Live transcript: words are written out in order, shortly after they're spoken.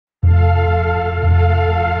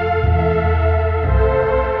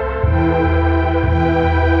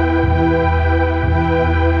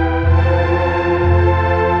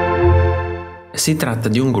Si tratta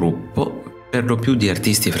di un gruppo, per lo più di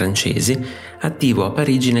artisti francesi, attivo a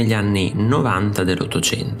Parigi negli anni 90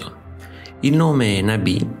 dell'Ottocento. Il nome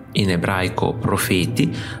Nabis, in ebraico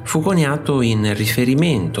profeti, fu coniato in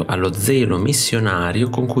riferimento allo zelo missionario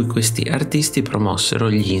con cui questi artisti promossero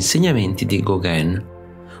gli insegnamenti di Gauguin.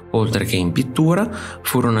 Oltre che in pittura,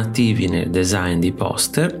 furono attivi nel design di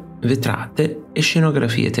poster, vetrate e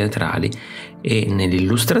scenografie teatrali e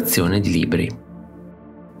nell'illustrazione di libri.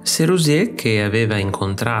 Roussel, che aveva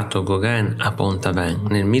incontrato Gauguin a Pont-Aven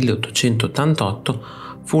nel 1888,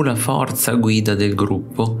 fu la forza guida del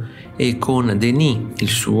gruppo e con Denis il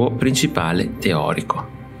suo principale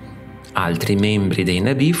teorico. Altri membri dei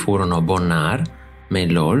Nabis furono Bonnard,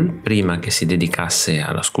 Mellol, prima che si dedicasse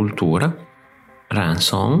alla scultura,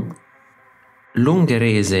 Ranson,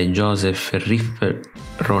 l'ungherese Josef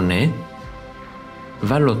Rippl-Ronai,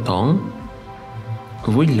 Vallotton,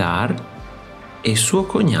 Vuillard e suo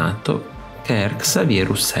cognato Ker-Xavier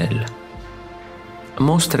Roussel.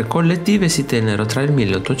 Mostre collettive si tennero tra il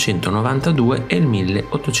 1892 e il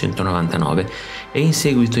 1899 e in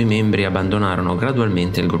seguito i membri abbandonarono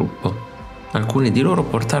gradualmente il gruppo. Alcuni di loro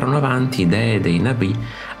portarono avanti idee dei Nabis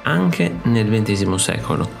anche nel XX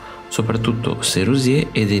secolo, soprattutto Roussel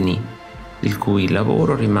e Denis, il cui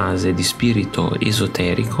lavoro rimase di spirito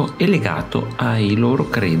esoterico e legato ai loro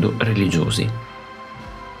credo religiosi.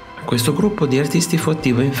 Questo gruppo di artisti fu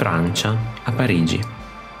attivo in Francia, a Parigi.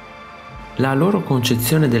 La loro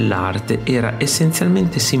concezione dell'arte era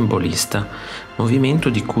essenzialmente simbolista, movimento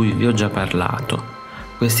di cui vi ho già parlato.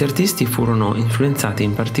 Questi artisti furono influenzati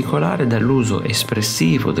in particolare dall'uso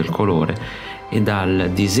espressivo del colore e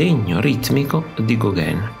dal disegno ritmico di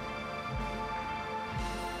Gauguin.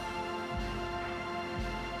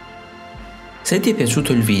 Se ti è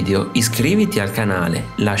piaciuto il video, iscriviti al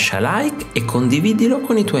canale, lascia like e condividilo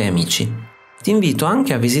con i tuoi amici. Ti invito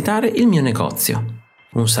anche a visitare il mio negozio.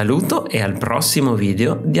 Un saluto e al prossimo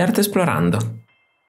video di Artesplorando.